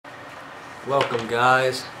Welcome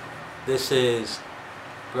guys, this is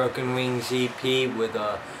Broken Wings EP with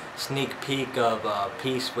a sneak peek of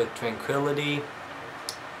Peace with Tranquility,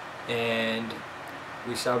 and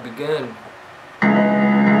we shall begin.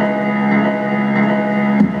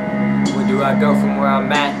 Where do I go from where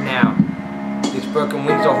I'm at now? These broken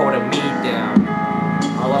wings are holding me down.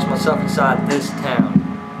 I lost myself inside this town.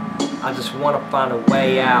 I just want to find a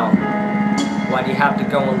way out. Why do you have to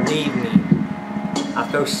go and leave me? I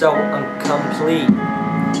feel so incomplete.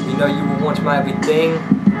 You know you were once my everything.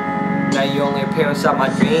 Now you only appear inside my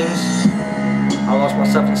dreams. I lost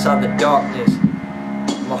myself inside the darkness.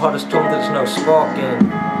 My heart is told there's no spark in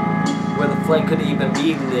where the flame could even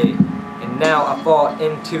be lit. And now I fall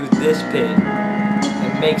into this pit.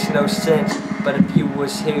 It makes no sense, but if you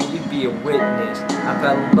was here you'd be a witness. I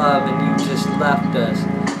fell in love and you just left us.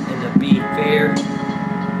 And to be fair,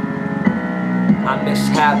 I miss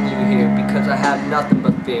having you here because I have nothing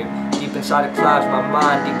but fear. Deep inside it clouds my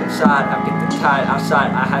mind, deep inside I get the tide.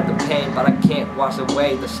 Outside I had the pain, but I can't wash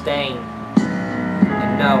away the stain.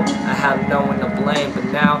 And no, I have no one to blame, but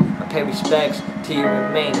now I pay respects to your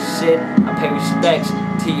remains. Sid, I pay respects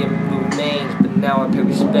to your remains, but now I pay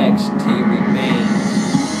respects to your remains.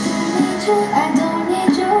 I don't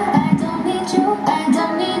need you, I don't need you, I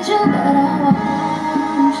don't need you, but I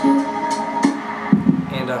want you.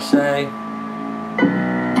 And I say,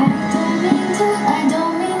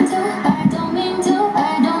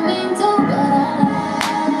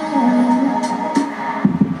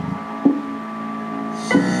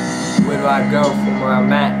 where do I go from where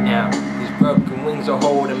I'm at now? These broken wings are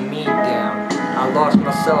holding me down. I lost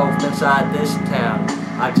myself inside this town.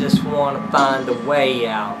 I just want to find a way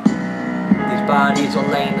out. These bodies are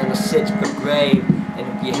laying in a 6-foot grave, and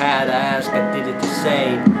if you had to ask, I did it to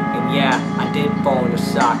save. And yeah, I did fall in a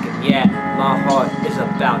sock, and yeah, my heart is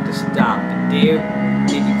about to stop. But dear,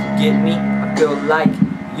 did you forget me? I feel like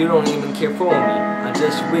you don't even care for me. I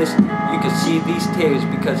just wish you could see these tears,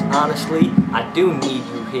 because honestly, I do need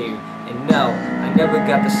you here. And no, I never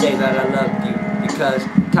got to say that I loved you, because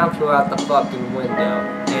time flew out the fucking window,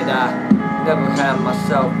 and I never had my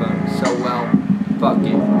cell phone. So well, fuck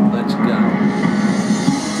it, let's go.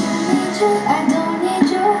 I don't need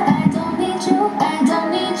you, I don't need you, I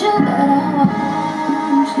don't need you, but I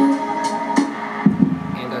want you.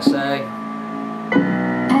 And I say, I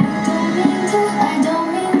don't mean to, I don't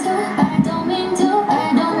mean to, I don't mean to,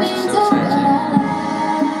 I don't mean to, but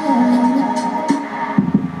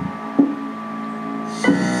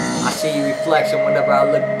I see your reflection whenever I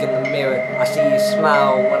look in the mirror. I see you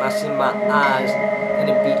smile when I see my eyes. And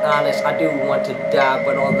to be honest, I do want to die,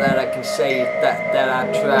 but all that I can say is that I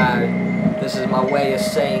tried. This is my way of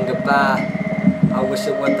saying goodbye. I wish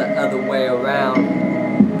it was the other way around,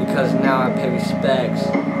 because now I pay respects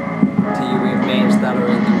to your remains that are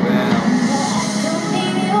in the ground. I don't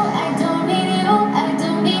need you, I don't need you, I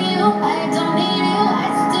don't need you, I don't need you, I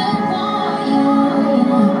still want you.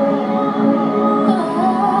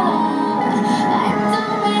 I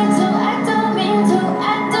don't mean to, I don't mean to,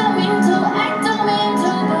 I don't mean to, I don't mean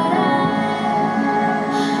to,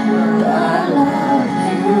 but I love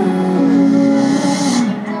you.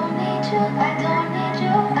 I don't need you, I don't need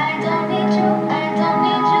you, I don't need you, I don't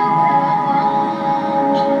need you, but I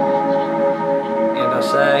want you. And I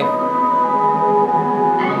say,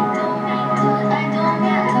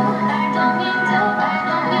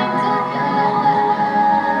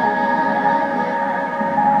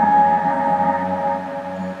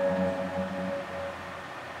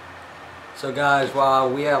 so guys, while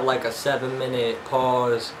we have like a 7-minute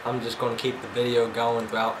pause, I'm just going to keep the video going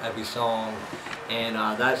throughout every song. And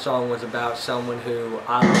that song was about someone who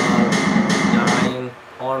I love dying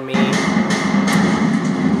on me.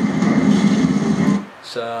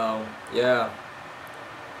 So, yeah.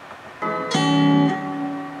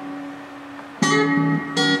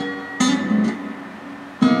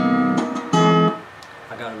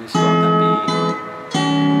 I gotta restart that beat.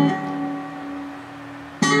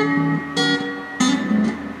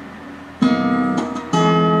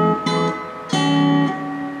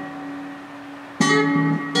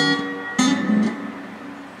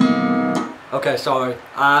 Okay, sorry.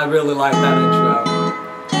 I really like that intro.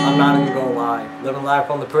 I'm not even gonna lie. Living life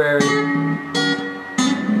on the prairie.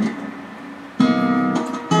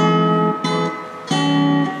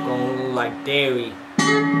 Gonna look like dairy.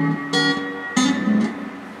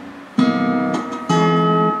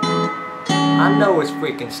 I know it's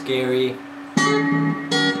freaking scary.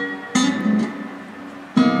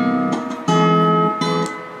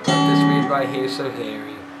 But this weed right here is so hairy.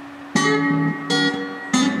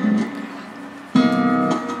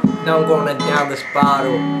 Now I'm gonna down this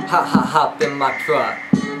bottle, hop in my truck.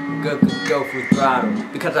 could go full throttle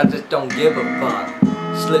because I just don't give a fuck.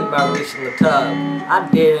 Slip my wrist in the tub. I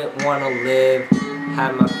didn't wanna live.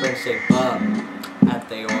 Had my friends say fuck as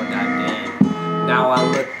they all died in. Now I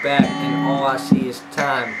look back and all I see is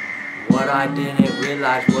time. What I didn't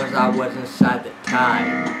realize was I was inside the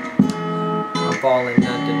tide. I'm falling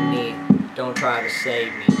underneath. Don't try to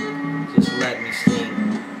save me. Just let me sink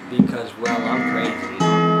because well I'm crazy.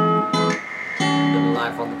 Living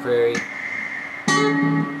life on the prairie.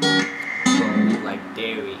 Gonna be like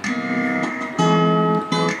dairy.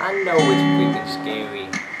 I know it's freaking scary,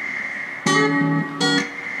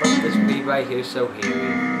 but this beat right here so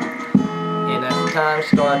hairy. And as time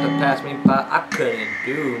started to pass me by, I couldn't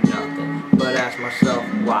do nothing but ask myself,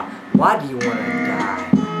 why? Why do you want to die?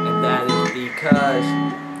 And that is because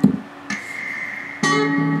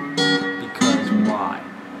why?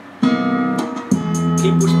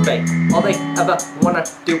 People fake, all they ever wanna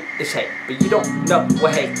do is hate, but you don't know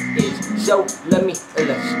what hate is, so let me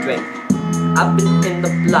illustrate. I've been in the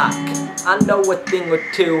block, I know a thing or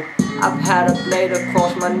two. I've had a blade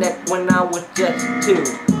across my neck when I was just 2.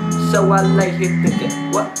 So I lay here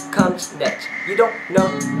thinking, what comes next? You don't know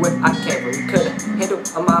where I came from. You couldn't handle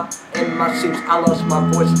a mile in my suits. I lost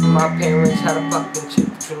my voice, my parents had a fucking choose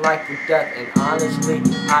between life and death. And honestly,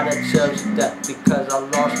 I'd have chose death because I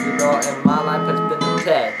lost it all and my life has been a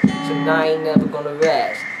test. So now I ain't never gonna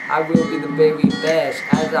rest. I will be the very best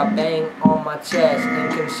as I bang on my chest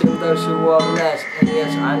and consume those who are less. And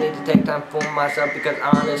yes, I need to take time for myself because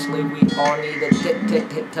honestly, we all need a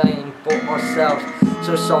time for ourselves.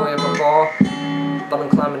 So sorry if I fall, but I'm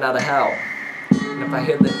climbing out of hell. And if I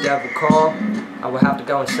hear the devil call, I will have to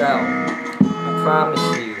go and sell. I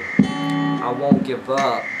promise you, I won't give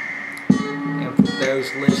up. And for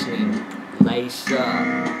those listening, lace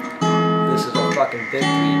up. This is a fucking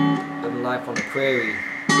victory. Living life on the prairie.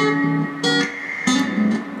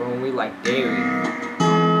 When we like dairy.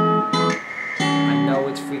 I know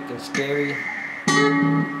it's freaking scary,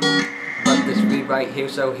 but this beat right here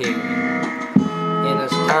so hairy. And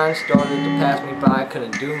as time started to pass me by, I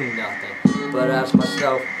couldn't do nothing but ask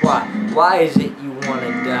myself, why? Why is it you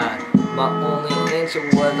wanna die? My only answer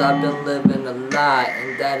was I've been living a lie,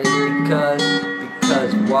 and that is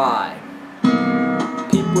because why?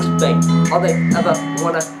 People's fake, all they ever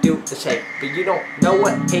wanna do is hate, but you don't know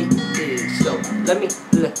what hate is, so let me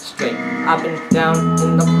illustrate. I've been down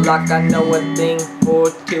in the block, I know a thing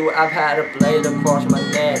or two. I've had a blade across my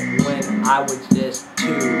neck when I was just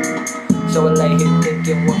 2. So I lay here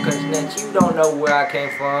thinking what comes next. You don't know where I came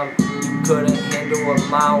from. You couldn't handle a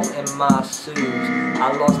mile in my shoes.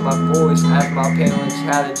 I lost my voice as my parents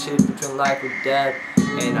had to choose between life or death.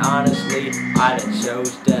 And honestly, I done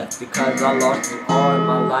chose death because I lost it all and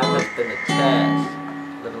my life has been a test.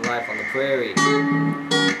 Living life on the prairie.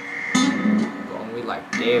 Going we like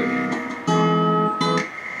dairy.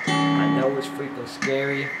 I know it's freaking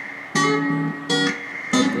scary,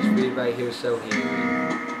 but this beat right here is so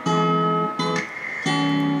hairy.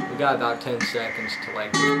 We got about 10 seconds to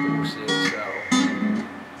like this bullshit, so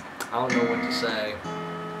I don't know what to say.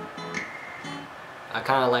 I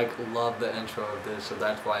kind of like love the intro of this, so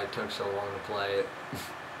that's why it took so long to play it.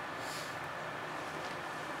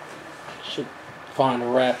 Should find a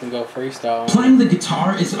rap and go freestyle. Playing the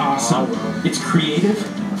guitar is awesome. It's creative,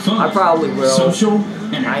 fun, I probably will. social,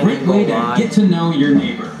 and a great way to get to know your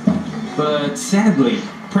neighbor. But sadly,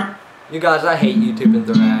 you guys, I hate YouTube and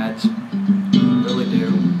their ads. Really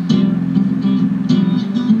do.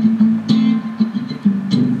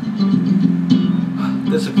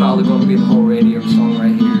 This is probably going to be the whole radio song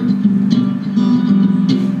right here.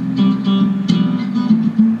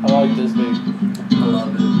 I like this beat. I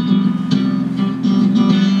love it.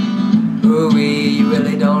 Ooh-wee, you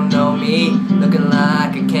really don't know me. Looking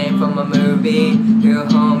like I came from a movie. Here,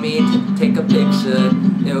 homie, take a picture.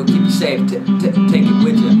 It'll keep you safe, take it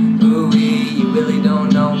with you. Ooh-wee, you really don't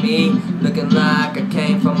know me. Looking like I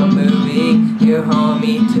came from a movie. Here,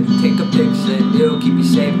 homie, take a picture. It'll keep you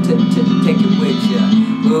safe, take it with you.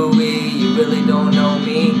 Ooh-wee, you really don't know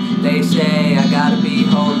me. They say I gotta be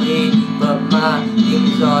holy, but my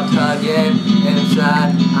demons are tugging.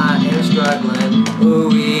 Inside, I am struggling.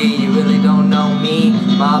 Ooh-wee, you really don't know me.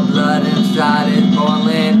 My blood inside is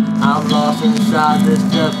boiling. I'm lost inside this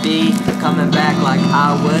beat, coming back like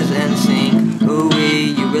I was in sync.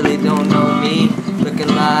 Ooh-wee, you really don't know me. Looking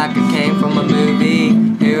like I came from a movie.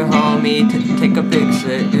 Here, homie, take a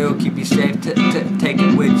picture. It'll keep you safe, take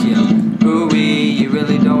it with you. Ooh-wee, you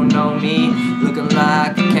really don't know me. Looking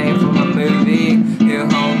like I came from a movie. Here,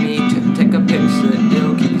 homie, take a picture.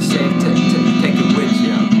 It'll keep you safe, take it with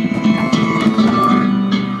you.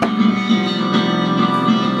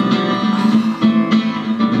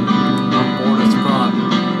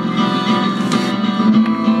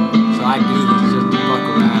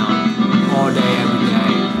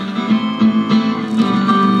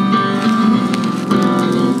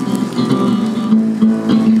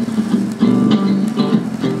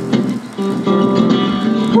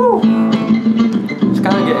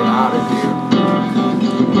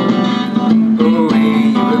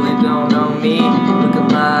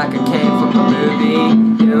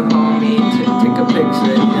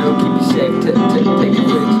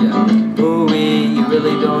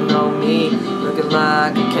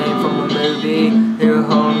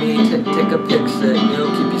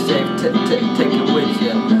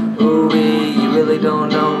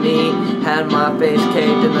 had my face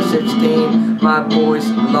caved in the 16. My voice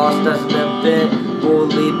lost as an infant,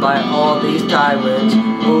 bullied by all these tyrants.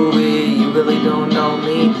 Ooh-wee, you really don't know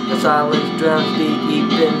me. The silence drowns deep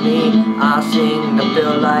in me. I sing to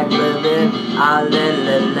feel like living. I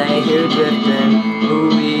lay here drifting.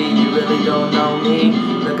 Ooh-wee, you really don't know me.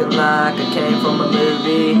 Looking like I came from a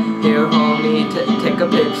movie. Here, homie, take a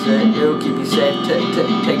picture. It'll keep you safe.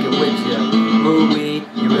 Take it with you. Ooh-wee,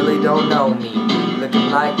 you really don't know me. Looking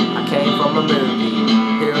like I came from a movie.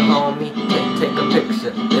 Here, homie, take a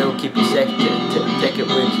picture. It'll keep you safe. Take it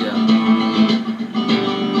with you.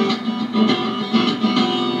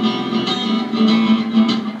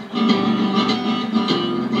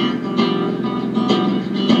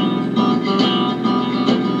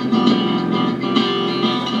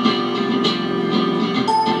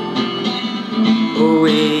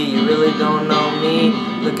 Ooh-wee, you really don't know me.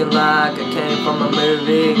 Looking like I came from a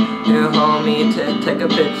movie. Here, homie, take a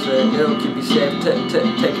picture. It'll keep you safe.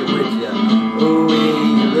 Take it with you.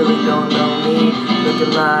 Ooh-wee, you really don't know me.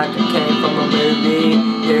 Looking like I came from a movie.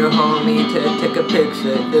 Here, homie, take a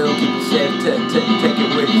picture. It'll keep you safe. Take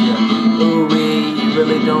it with you. Ooh-wee, you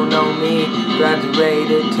really don't know me.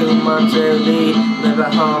 Graduated 2 months early. Live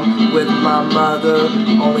at home with my mother.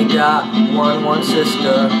 Only got one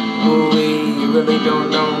sister. Ooh-wee, you really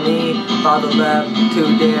don't know me. Father left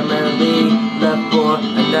too damn early. Left for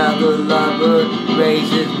another lover.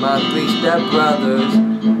 Raises my 3 stepbrothers.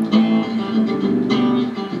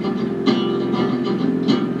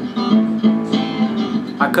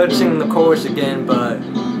 I could sing the chorus again, but I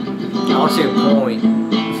don't see a point.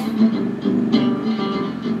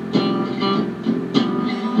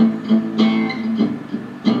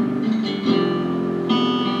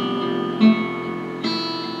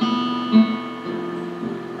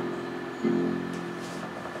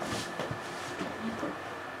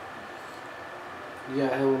 You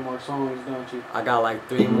got a hell of more songs, don't you? I got like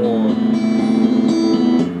 3 more.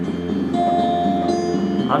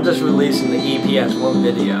 I'm just releasing the EP as 1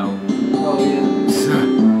 video. Oh yeah.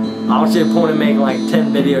 I don't see a point in making like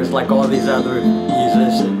 10 videos like all these other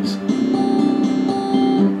musicians.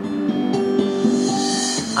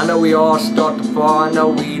 I know we all start to fall. I know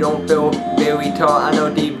we don't feel very tall. I know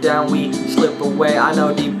deep down we slip away. I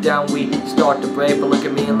know deep down we start to break. But look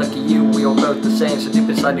at me and look at you, we all both the same. So deep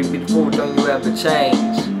inside you be the fool, don't you ever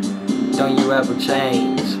change. Don't you ever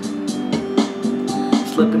change.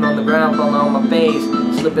 Slipping on the ground, falling on my face.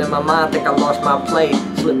 Slipping in my mind, think I lost my place.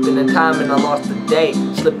 Slipping in time and I lost the date.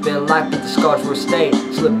 Slipping in life, but the scars will stay.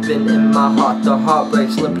 Slipping in my heart, the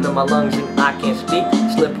heartbreak. Slipping in my lungs and I can't speak.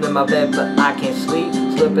 Slipping in my bed, but I can't sleep.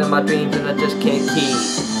 Slipping in my dreams and I just can't keep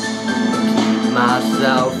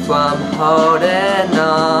myself from holding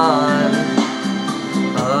on.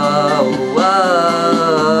 Oh,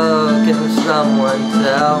 can someone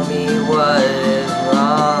tell me what is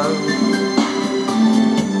wrong?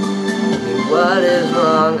 What is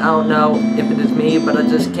wrong? I don't know if it is me, but I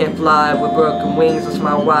just can't fly with broken wings. I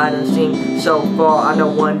smile wide and sing so far. I know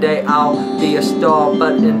one day I'll be a star,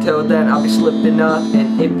 but until then I'll be slipping up.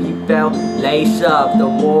 And if you fell, lace up. The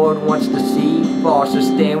Lord wants to see you fall, so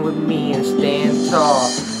stand with me and stand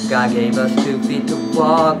tall. God gave us 2 feet to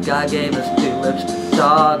walk. God gave us 2 lips to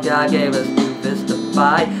talk. God gave us 2 fists to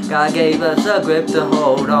fight. God gave us a grip to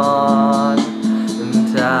hold on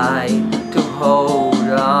tight, to hold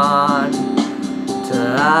on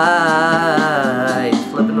tight.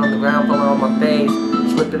 Slipping on the ground, falling on my face.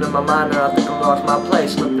 Slipping in my mind and I think I lost my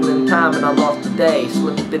place. Slipping in time and I lost the day.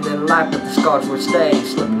 Slipping in life but the scars will stay.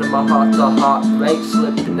 Slipping in my heart, the heart breaks.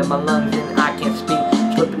 Slipping in my lungs and I can't speak.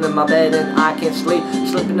 Slipping in my bed and I can't sleep.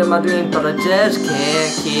 Slipping in my dreams but I just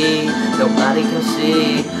can't keep. Nobody can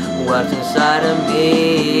see what's inside of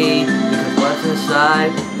me, because what's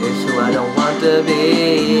inside is who I don't want to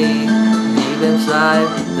be. Deep inside,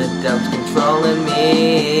 the devil's controlling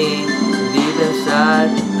me. Deep inside,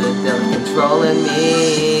 the devil's controlling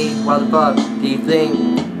me. Why the fuck do you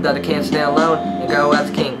think that I can't stand alone and go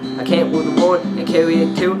as king? I can't rule the world and carry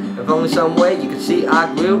it too. If only some way you could see I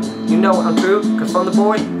grew. You know I'm true, cause from the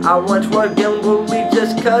boy I once was, getting worldly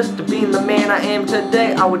just cause. To being the man I am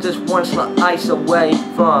today, I was just one slice away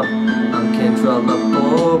from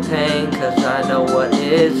uncontrollable pain. Cause I know what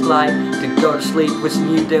it's like to go to sleep wishing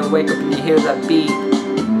you didn't wake up and you hear that beat.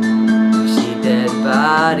 You see dead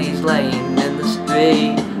bodies laying in the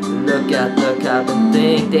street. Look at the cop and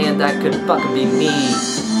think, damn, that could fucking be me.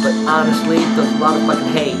 But honestly, there's a lot of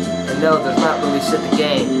fucking hate, and no, there's not really shit to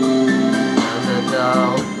gain. No,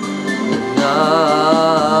 no, no,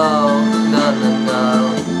 no, no,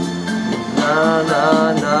 no, no,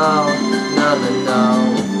 no, no, no, no.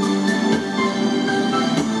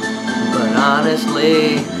 But honestly,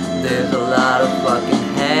 there's a lot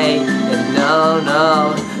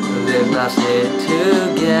I said to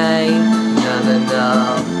gain. No, no, no,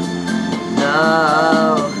 no,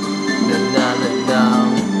 no, no, no, no,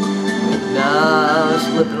 no.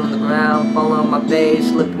 Slipping on the ground, falling on my face,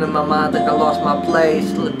 slipping in my mind like I lost my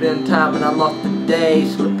place, slipping in time and I lost the day,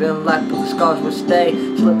 slipping in life but the scars will stay,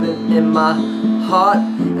 slipping in my heart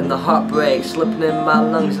and the heart breaks, slipping in my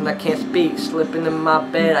lungs and I can't speak, slipping in my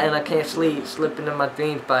bed and I can't sleep, slipping in my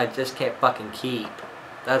dreams but I just can't fucking keep.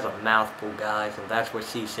 That's a mouthful, guys, and that's what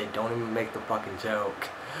she said. Don't even make the fucking joke.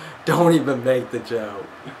 Don't even make the joke.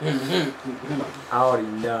 I already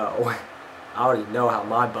know. I already know how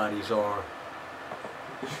my buddies are.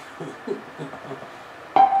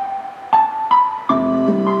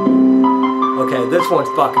 Okay, this one's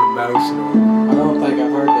fucking emotional. I don't think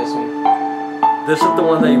I've heard this one. This is the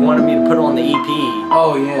one that you wanted me to put on the EP.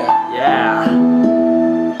 Oh, yeah. Yeah.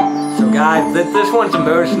 So guys, this one's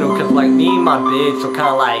emotional because like me and my bitch are kind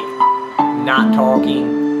of like not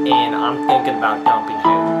talking and I'm thinking about dumping him,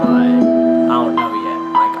 but I don't know yet.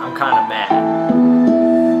 Like, I'm kind of mad.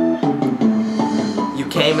 You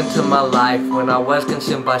came into my life when I was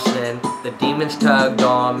consumed by sin. The demons tugged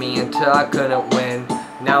on me until I couldn't win.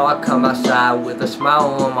 Now I come outside with a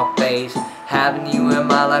smile on my face, having you in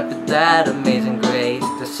my life with that amazing grace.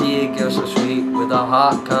 To see a girl so sweet with a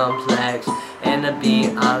heart complex, and to be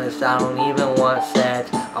honest, I don't even want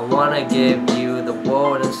sex. I wanna give you the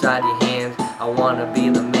world inside your hands. I wanna be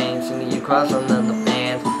the main, singing you cross on the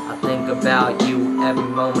fans. I think about you every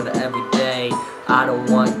moment of every day. I don't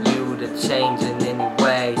want you to change in any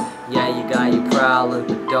way. Yeah, you got your problems,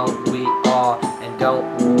 but don't we all? And don't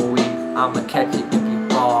worry, I'ma catch it if you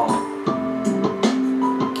fall.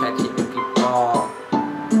 Catch it if you fall.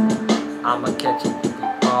 I'ma catch it if you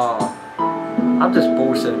fall. I'm just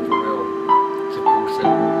bullshitting for real. Just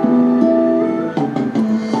bullshitting.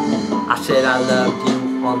 I said I loved you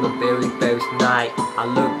on the very first night. I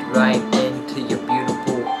looked right into your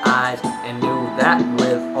beautiful eyes and knew that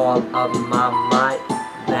with all of my might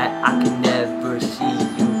that I could never see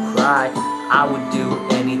you cry. I would do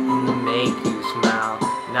anything to make you smile.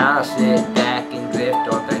 Now I sit back and drift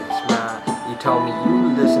off as you smile. You told me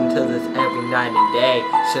you listen to this every night and day,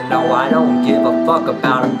 so no, I don't give a fuck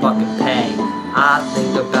about a fucking pay. I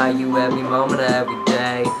think about you every moment of every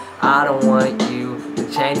day. I don't want you to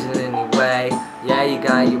change in any way. Yeah, you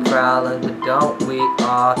got your problems, but don't we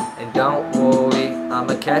all? And don't worry,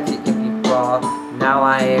 I'ma catch it if you fall. Now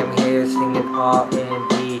I am here singing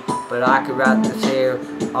R&B, but I could write this here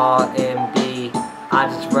R&B. I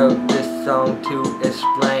just wrote this song to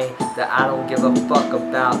explain that I don't give a fuck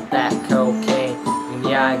about that cocaine. And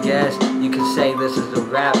yeah, I guess you could say this is a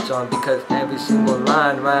rap song because every single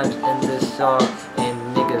line rhymes in this song. And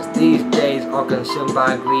niggas these days are consumed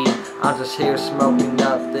by greed. I'm just here smoking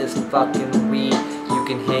up this fucking weed. You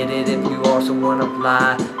can hit it if you also wanna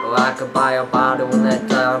fly, or I could buy a bottle and let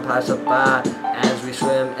time pass us by. As we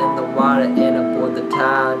swim in the water and aboard the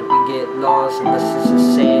tide, we get lost in the sister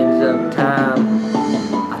sands of time.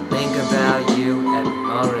 I think about you every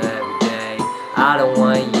moment, every day. I don't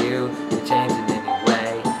want you to change in any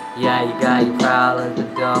way. Yeah, you got your problems,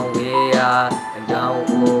 but don't we are? And don't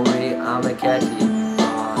worry, I'ma catch it if you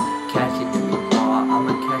fall. Catch it if you fall,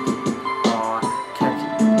 I'ma catch it if you fall. Catch it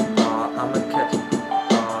if you fall, I'ma catch it if you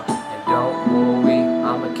fall. And don't worry,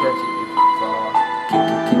 I'ma catch it if you fall.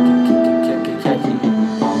 Catch it if you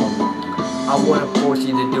fall. I wouldn't force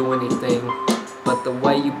you to do anything, but the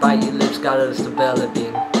way you bite your lips got us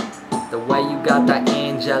developing. The way you got that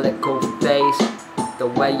angelical face, the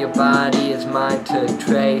way your body is mine to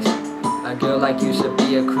trace. A girl like you should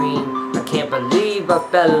be a queen. I can't believe I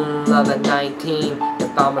fell in love at 19.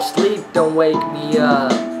 If I'm asleep, don't wake me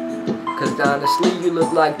up, cause honestly you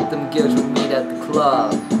look like them girls we meet at the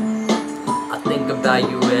club. I think about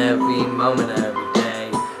you every moment, every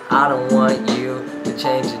day. I don't want you to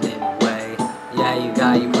change in any way. Yeah, you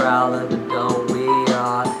got your problems, but don't we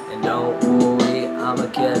all? And don't worry, I'ma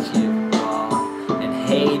catch you fall. And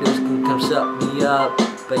haters can come suck me up,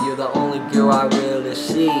 but you're the only girl I really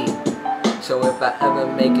see. So if I ever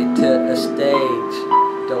make it to a stage,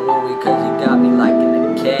 don't worry cause you got me like in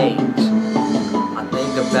a cage. I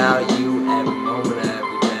think about you every moment,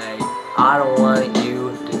 every day. I don't want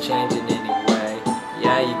you to change in any way.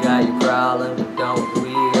 Yeah, you got your problems, but don't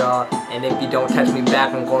we all? And if you don't text me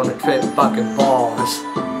back, I'm gonna trip fucking balls.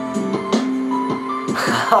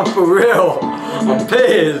 I'm for real. I'm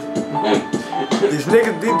pissed. These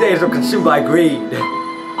niggas these days are consumed by greed.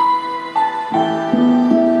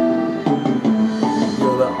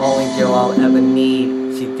 You're the only girl I'll ever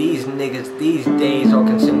need. See, these niggas these days are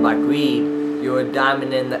consumed by greed. You're a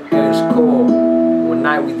diamond in the earth's core. One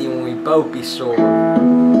night with you and we both be sore.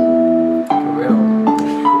 For real.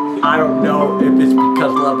 I don't know if it's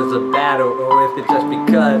because love is a battle or if it's just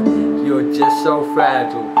because you're just so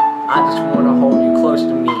fragile. I just wanna hold you close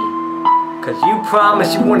to me, cause you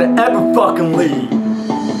promised you wouldn't ever fucking leave.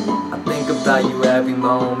 I think about you every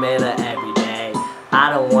moment of every day.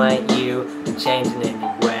 I don't want you to change in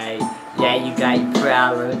any way. Yeah, you got your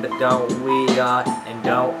problems, but don't we all? And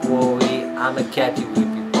don't worry, I'ma catch you if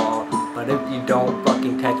you fall. But if you don't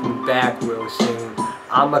fucking text me back real soon,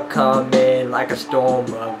 I'ma come in like a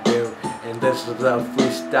storm of doom. And this is a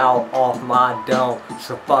freestyle off my dome.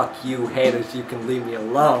 So fuck you haters, you can leave me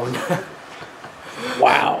alone.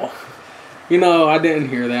 Wow. You know, I didn't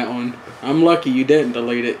hear that one. I'm lucky you didn't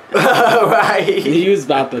delete it. Right. You was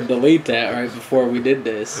about to delete that right before we did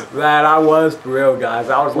this. Man, I was for real, guys.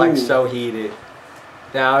 I was like so heated.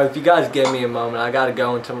 Now, if you guys give me a moment, I gotta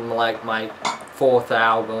go into like my 4th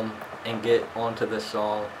album and get onto this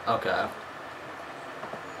song. Okay.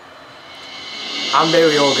 I'm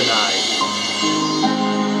very organized.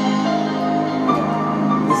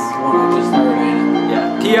 This is one I just heard, ain't it?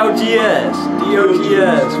 Yeah. DOGS,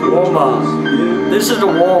 warm up. This is a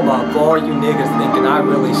warm up for all you niggas thinking I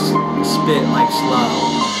really spit like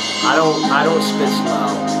slow. I don't spit slow.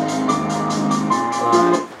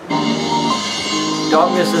 But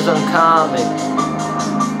darkness is uncommon.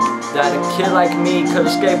 That a kid like me could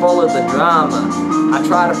escape all of the drama. I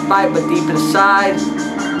try to fight, but deep inside,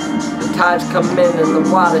 the tides come in and the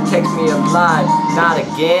water takes me alive. Not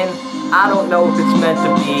again. I don't know if it's meant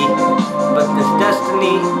to be, but this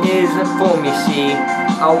destiny isn't for me, see.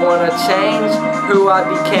 I wanna change who I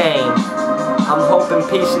became. I'm hoping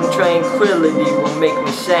peace and tranquility will make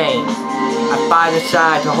me sane. I fight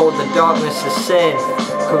inside to hold the darkness of sin.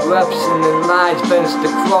 Corruption and lies bends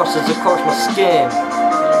the crosses across my skin.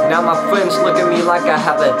 Now my friends look at me like I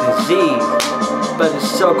have a disease, but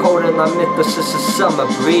it's so cold in my myth, it's just a summer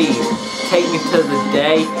breeze. Take me to the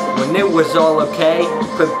day when it was all okay.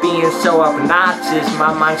 Quit being so obnoxious,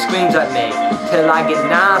 my mind screams at me. Till I get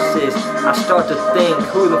nauseous, I start to think,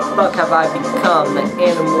 who the fuck have I become? The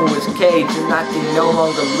animal is caged and I can no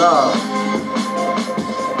longer love.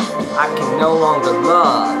 I can no longer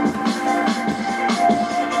love.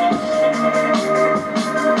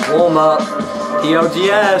 Warm up,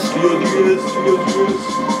 TOGS.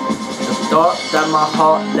 The thought that my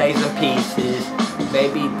heart lays in pieces.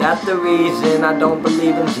 Maybe that's the reason I don't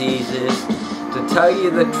believe in Jesus. To tell you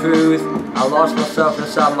the truth, I lost myself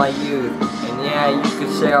inside my youth. And yeah, you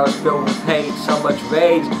could say I was filled with hate. So much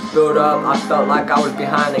rage built up, I felt like I was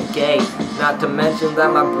behind a gate. Not to mention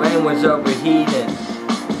that my brain was overheating.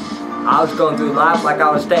 I was going through life like I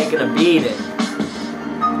was taking a beating.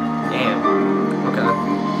 Damn, okay.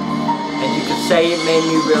 And you could say it made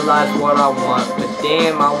me realize what I want, but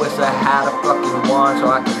damn, I wish I had a fucking wand so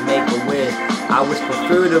I could make a wish. I wish for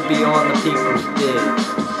food to be on the people's dish.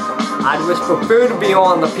 I'd wish for food to be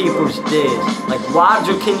on the people's dish. Like,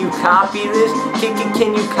 Roger, can you copy this?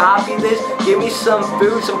 Can you copy this? Give me some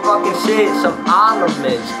food, some fucking shit, some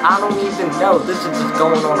ornaments. I don't even know. This is just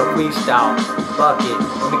going on a freestyle. Fuck it.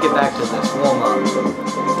 Let me get back to this. Warm up.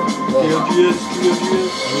 And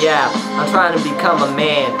yeah, I'm trying to become a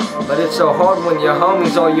man, but it's so hard when your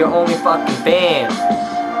homies are your only fucking fan.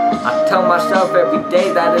 I tell myself every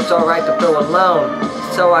day that it's alright to feel alone.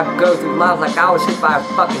 So I go through life like I was hit by a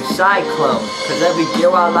fucking cyclone. Cause every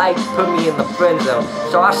girl I like put me in the friend zone.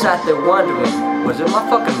 So I sat there wondering, was it my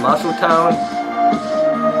fucking muscle tone?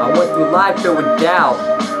 I went through life filled with doubt,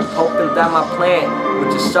 hoping that my plant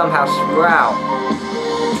would just somehow sprout.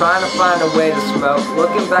 Trying to find a way to smoke.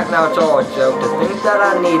 Looking back now it's all a joke. To think that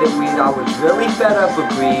I needed weed, I was really fed up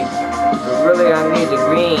with greed. But really I needed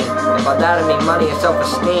green. And by that I mean money and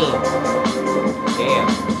self-esteem.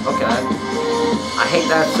 Damn, okay. I hate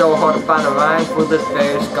that it's so hard to find a rhyme for this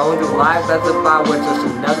verse. Going through life as if I was just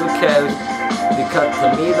another coast. Because to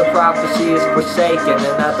me the prophecy is forsaken.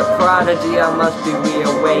 And as a prodigy I must be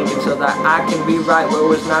reawakened, so that I can rewrite what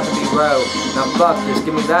was not to be wrote. Now fuck this,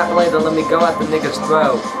 give me that blade and let me go at the nigga's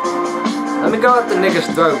throat. Let me go at the nigga's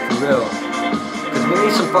throat for real. Cause we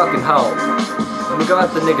need some fucking hope. Let me go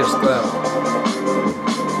at the nigga's throat.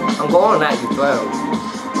 I'm going at your throat.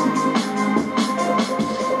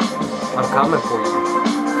 I'm coming for you.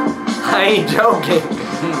 I ain't joking.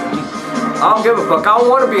 I don't give a fuck. I don't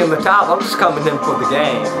want to be in the top. I'm just coming in for the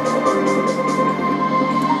game.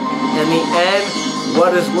 In the end,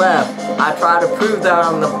 what is left? I try to prove that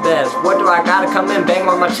I'm the best. What do I gotta come in, bang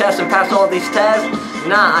on my chest and pass all these tests?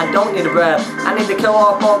 Nah, I don't need a breath. I need to kill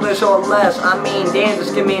off all this or less. I mean, damn,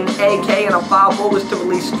 just give me an AK and I'll file bullets to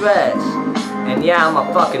release stress. And yeah, I'm a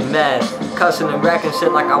fucking mess. Cussing and wrecking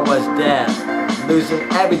shit like I was deaf. losing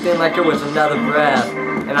everything like it was another breath.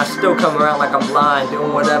 And I still come around like I'm blind,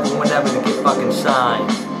 doing whatever, whenever to get fucking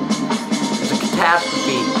signed. It's a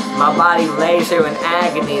catastrophe. My body lays here in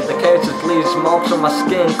agony. The curses leave smokes on my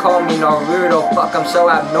skin. Call me Naruto. Fuck, I'm so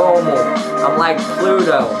abnormal. I'm like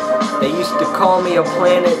Pluto. They used to call me a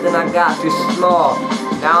planet, then I got too small.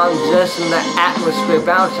 Now I'm just in the atmosphere,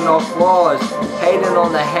 bouncing off walls, hating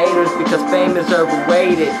on the haters because fame is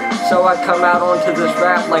overrated. So I come out onto this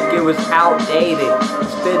rap like it was outdated.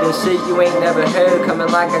 Spitting shit you ain't never heard, coming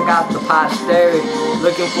like I got the posterity.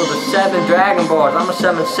 Looking for the 7 Dragon Balls, I'm a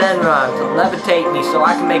 7 Senran to levitate me so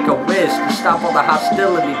I can make a wish to stop all the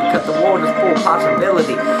hostility, because the world is full of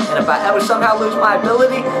possibility. And if I ever somehow lose my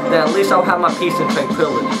ability, then at least I'll have my peace and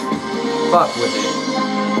tranquility. Fuck with it.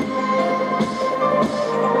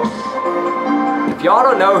 If y'all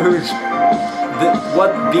don't know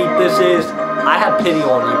what beat this is, I have pity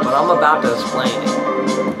on you, but I'm about to explain it.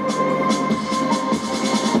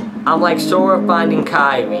 I'm like Sora finding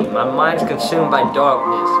Kyrie. My mind's consumed by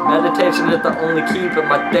darkness. Meditation is the only key, but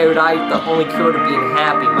my third eye is the only cure to being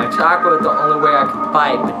happy. My chakra is the only way I can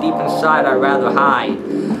fight, but deep inside I'd rather hide.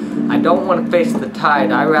 I don't want to face the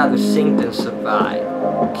tide, I'd rather sink than survive.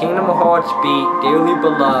 Kingdom Hearts beat, dearly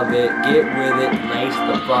beloved, get with it, lace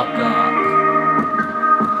the fuck up.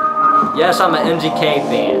 Yes, I'm an MGK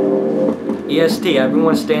fan. EST,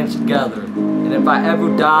 everyone stands together. And if I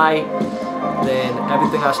ever die, then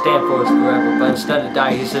everything I stand for is forever. But instead of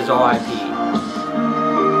die, he says R.I.P.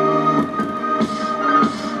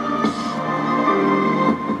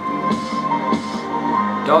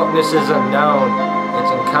 Darkness is unknown,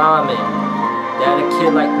 it's uncommon. That a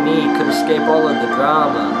kid like me could escape all of the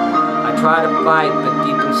drama. I try to fight, but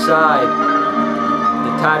deep inside,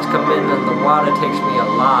 the tides come in and the water takes me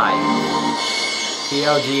alive.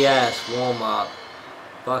 TLGS, warm up.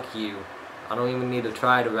 Fuck you. I don't even need to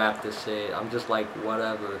try to rap this shit. I'm just like,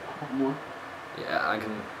 whatever. One more? Yeah, I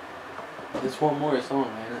can... Just one more song,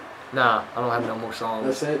 ain't it? Nah, I don't have no more songs.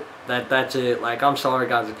 That's it? That's it. Like, I'm sorry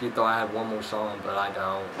guys if you thought I had one more song, but I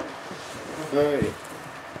don't. Alright.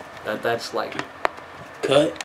 That's like... Cut.